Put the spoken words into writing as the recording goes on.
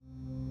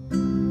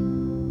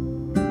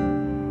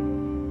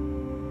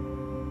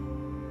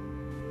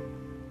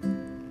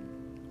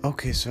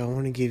Okay, so I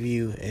want to give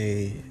you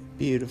a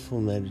beautiful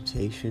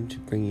meditation to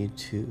bring you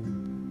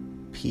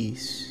to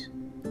peace,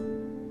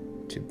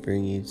 to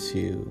bring you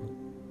to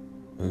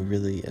a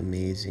really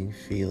amazing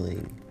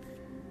feeling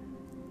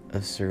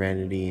of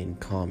serenity and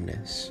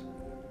calmness.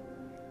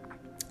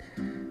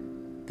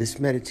 This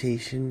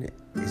meditation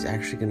is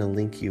actually going to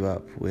link you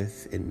up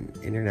with an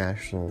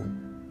international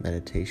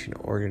meditation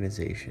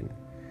organization,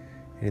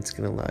 and it's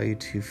going to allow you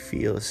to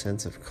feel a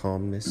sense of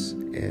calmness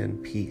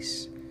and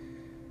peace.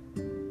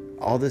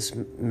 All this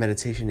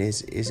meditation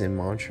is a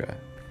mantra.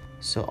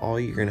 So all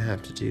you're going to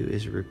have to do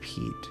is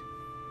repeat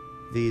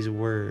these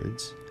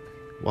words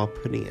while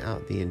putting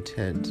out the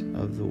intent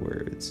of the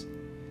words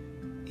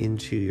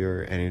into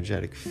your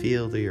energetic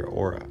field or your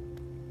aura.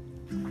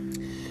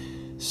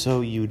 So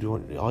all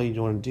you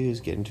want to do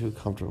is get into a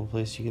comfortable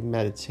place. You can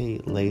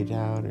meditate, lay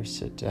down or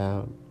sit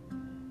down,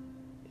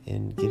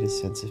 and get a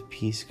sense of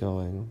peace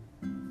going.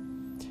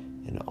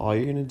 And all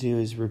you're going to do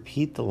is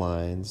repeat the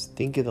lines,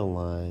 think of the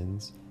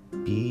lines,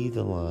 be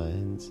the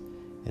lines,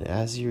 and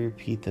as you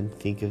repeat them,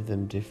 think of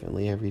them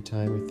differently every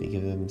time, or think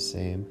of them the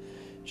same.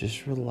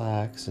 Just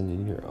relax and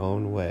in your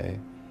own way,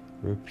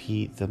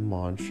 repeat the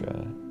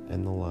mantra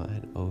and the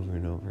line over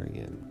and over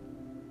again.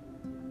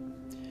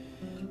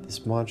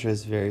 This mantra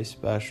is very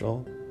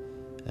special,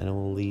 and it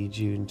will lead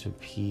you into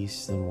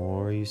peace the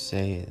more you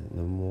say it, and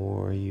the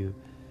more you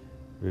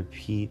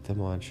repeat the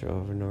mantra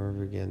over and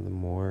over again, the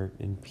more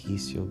in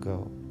peace you'll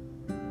go.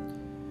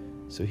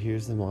 So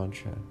here's the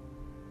mantra.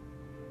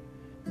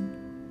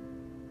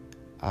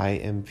 I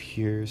am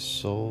pure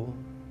soul.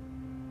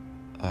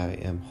 I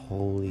am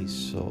holy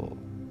soul.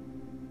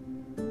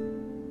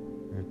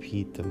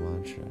 Repeat the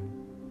mantra.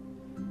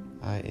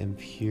 I am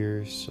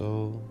pure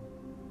soul.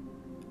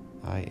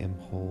 I am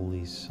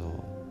holy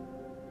soul.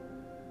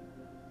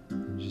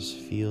 And just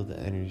feel the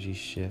energy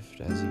shift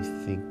as you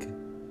think.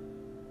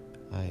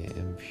 I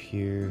am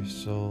pure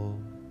soul.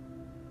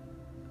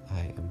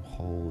 I am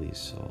holy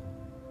soul.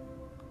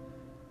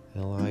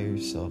 And allow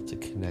yourself to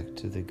connect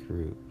to the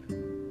group.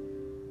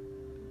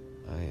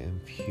 I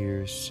am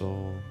pure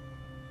soul.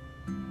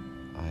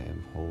 I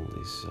am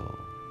holy soul.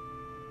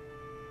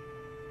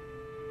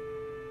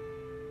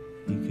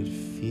 You could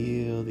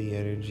feel the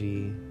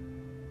energy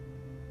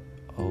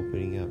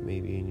opening up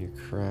maybe in your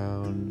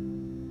crown,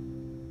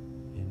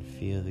 and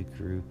feel the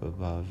group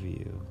above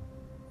you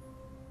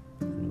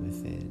and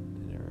within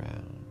and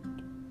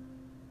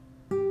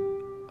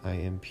around. I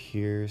am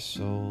pure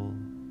soul.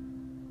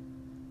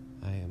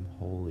 I am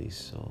holy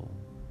soul.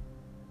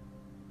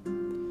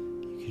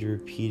 You could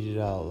repeat it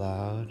out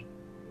loud,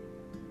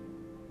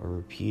 or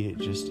repeat it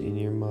just in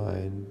your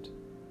mind.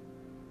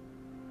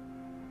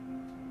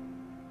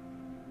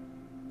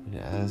 And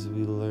as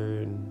we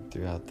learn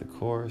throughout the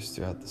course,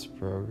 throughout this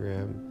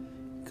program,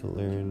 you can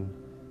learn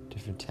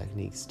different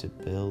techniques to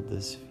build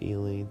this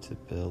feeling, to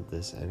build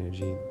this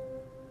energy.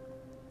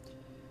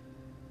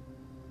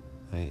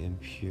 I am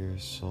pure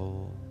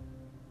soul.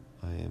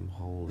 I am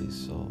holy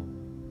soul.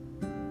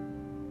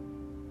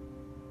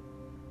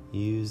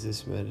 Use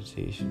this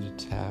meditation to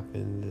tap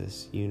into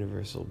this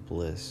universal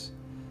bliss,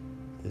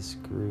 this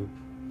group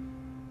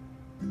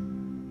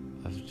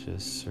of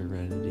just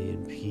serenity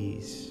and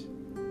peace.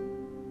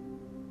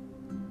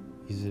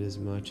 Use it as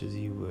much as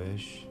you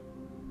wish.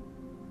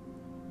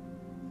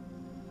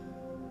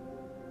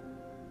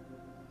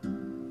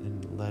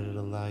 And let it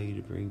allow you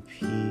to bring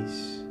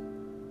peace,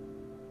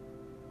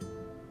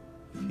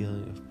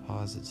 feeling of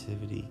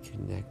positivity,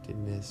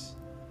 connectedness.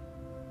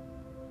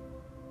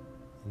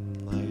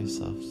 And allow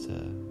yourself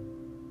to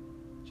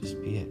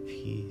just be at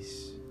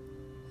peace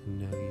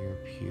and know you're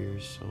a pure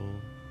soul,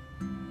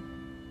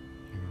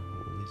 you're a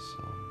holy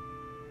soul.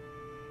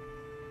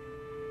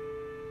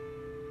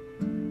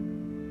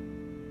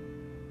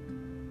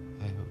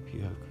 I hope you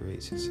have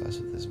great success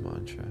with this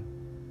mantra.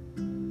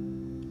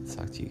 I'll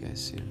talk to you guys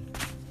soon.